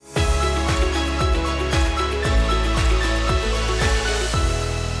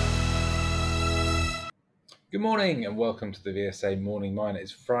Good morning and welcome to the VSA Morning Mine.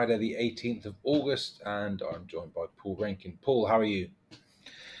 It's Friday the 18th of August and I'm joined by Paul Rankin. Paul, how are you?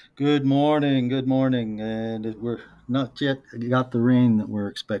 Good morning, we're not yet got the rain that we're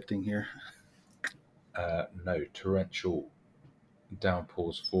expecting here. No, torrential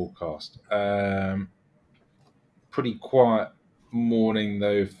downpours forecast. Pretty quiet morning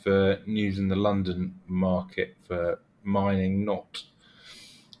though for news in the London market for mining, not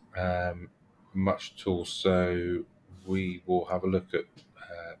um, much at all. So we will have a look at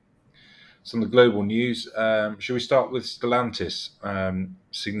some of the global news. Shall we start with Stellantis?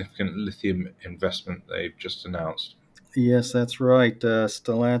 Significant lithium investment they've just announced. Yes, that's right.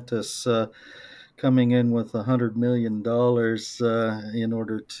 Stellantis coming in with $100 million in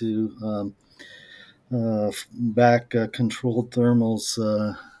order to back controlled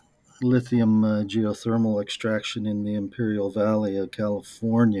thermals lithium geothermal extraction in the Imperial Valley of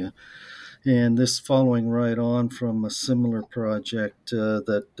California. And this following right on from a similar project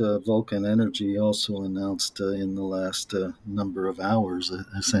that Vulcan Energy also announced in the last number of hours,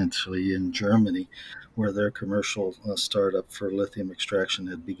 essentially in Germany, where their commercial startup for lithium extraction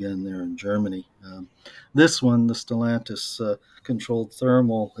had begun there in Germany. This one, the Stellantis controlled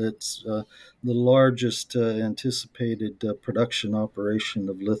thermal, it's the largest anticipated production operation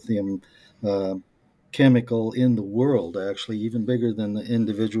of lithium uh, chemical in the world, actually, even bigger than the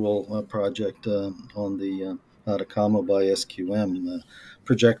individual project on the Atacama by SQM,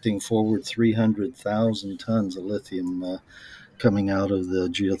 projecting forward 300,000 tons of lithium coming out of the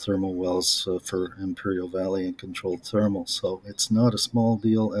geothermal wells for Imperial Valley and controlled thermal. So it's not a small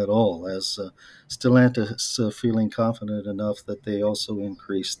deal at all, as Stellantis feeling confident enough that they also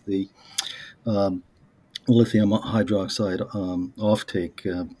increased the um, lithium hydroxide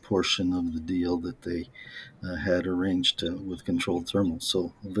offtake portion of the deal that they had arranged with controlled thermal.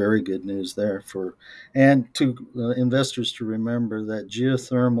 So very good news there for and to investors to remember that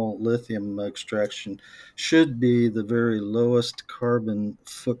geothermal lithium extraction should be the very lowest carbon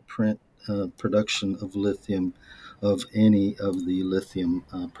footprint production of lithium of any of the lithium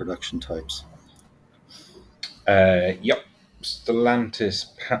production types. Yep,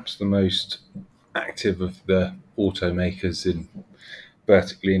 Stellantis, perhaps the most active of the automakers in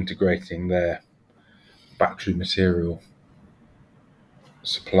vertically integrating their battery material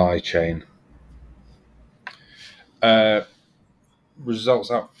supply chain. Uh, Results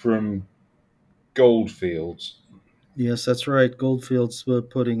up from Goldfields. Yes, that's right. Goldfield's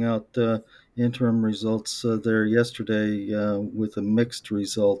putting out interim results there yesterday with a mixed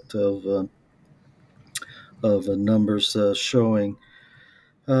result of numbers showing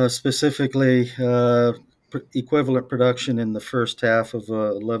specifically equivalent production in the first half of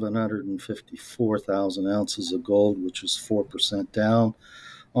 1,154,000 ounces of gold, which is 4% down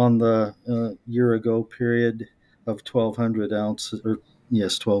on the year ago period of 1,200 ounces, or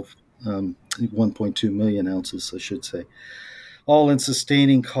yes, 1.2 million ounces, I should say. All-in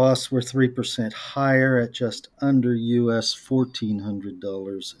sustaining costs were 3% higher at just under US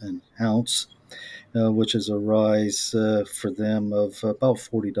 $1,400 an ounce, which is a rise for them of about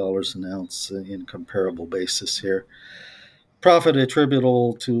 $40 an ounce in comparable basis here. Profit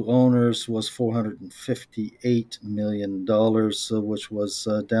attributable to owners was $458 million, which was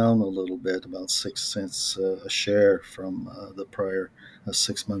down a little bit, about 6 cents a share from the prior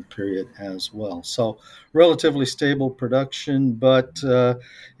 6 month period as well. So, relatively stable production, but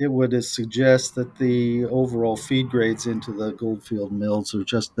it would suggest that the overall feed grades into the Goldfield mills are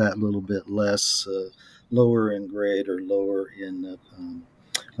just that little bit less, lower in grade or lower in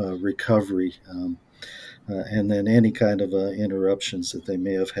recovery. And then any kind of interruptions that they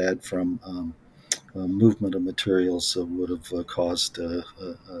may have had from movement of materials would have caused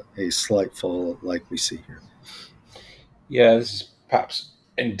a slight fall like we see here. Yeah, this is perhaps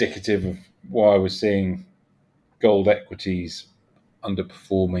indicative of why we're seeing gold equities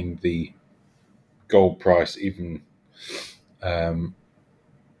underperforming the gold price, even um,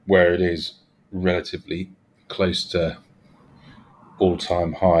 where it is relatively close to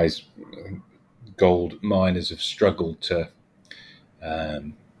all-time highs. Gold miners have struggled to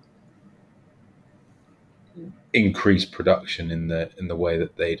um, increase production in the way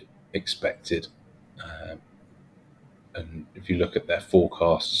that they'd expected. Um, and if you look at their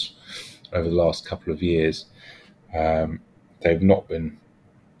forecasts over the last couple of years, um, they've not been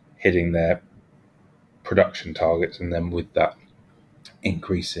hitting their production targets, and then with that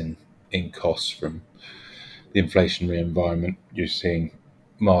increase in costs from the inflationary environment, you're seeing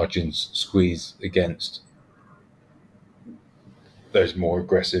margins squeeze against those more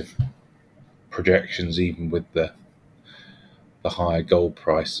aggressive projections, even with the higher gold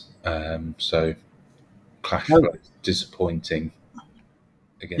price. So cash flow is disappointing.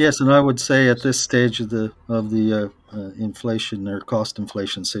 Yes, and I would say at this stage of the inflation or cost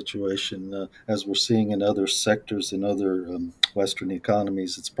inflation situation, as we're seeing in other sectors in other Western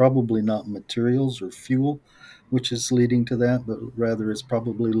economies, it's probably not materials or fuel which is leading to that, but rather it's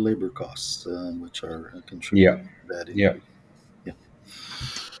probably labor costs which are contributing Yeah, to that. yeah.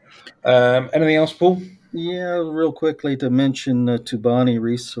 Yeah. Anything else, Paul? Yeah, real quickly to mention Tubani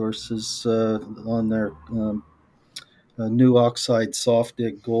Resources on their a new oxide soft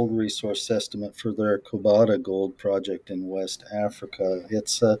dig gold resource estimate for their Kobata gold project in West Africa.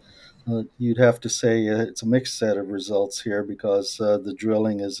 You'd have to say it's a mixed set of results here because the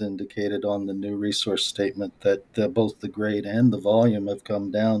drilling has indicated on the new resource statement that both the grade and the volume have come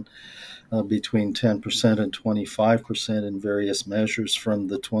down between 10% and 25% in various measures from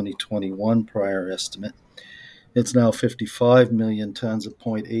the 2021 prior estimate. It's now 55 million tons of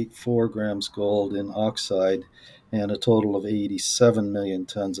 0.84 grams gold in oxide and a total of 87 million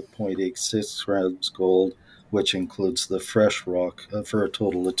tons of 0.86 grams gold, which includes the fresh rock, for a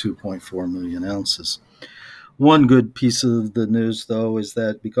total of 2.4 million ounces. One good piece of the news, though, is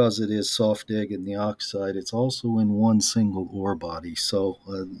that because it is soft dig in the oxide, it's also in one single ore body. So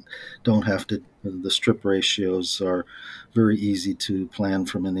don't have to, the strip ratios are very easy to plan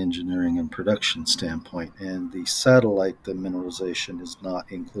from an engineering and production standpoint. And the satellite the mineralization is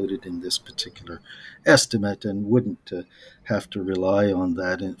not included in this particular estimate and wouldn't have to rely on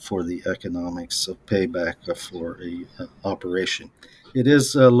that for the economics of payback for a operation. It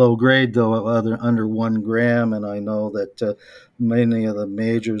is low grade, though, under 1 gram, and I know that many of the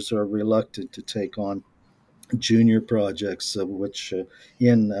majors are reluctant to take on junior projects, which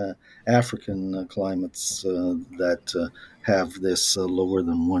in African climates that have this lower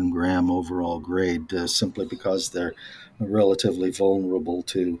than 1 gram overall grade, simply because they're relatively vulnerable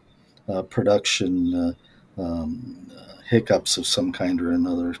to production hiccups of some kind or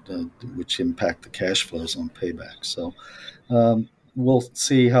another, which impact the cash flows on payback. So we'll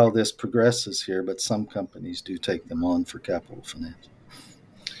see how this progresses here, but some companies do take them on for capital finance.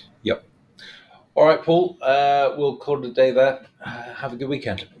 Yep. All right, Paul. We'll call it a day there. Have a good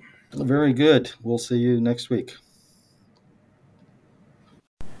weekend. Very good. We'll see you next week.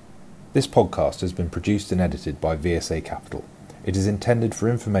 This podcast has been produced and edited by VSA Capital. It is intended for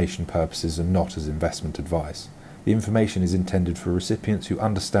information purposes and not as investment advice. The information is intended for recipients who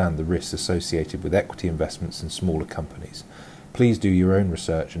understand the risks associated with equity investments in smaller companies. Please do your own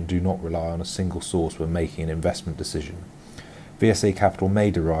research and do not rely on a single source when making an investment decision. VSA Capital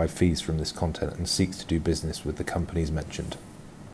may derive fees from this content and seeks to do business with the companies mentioned.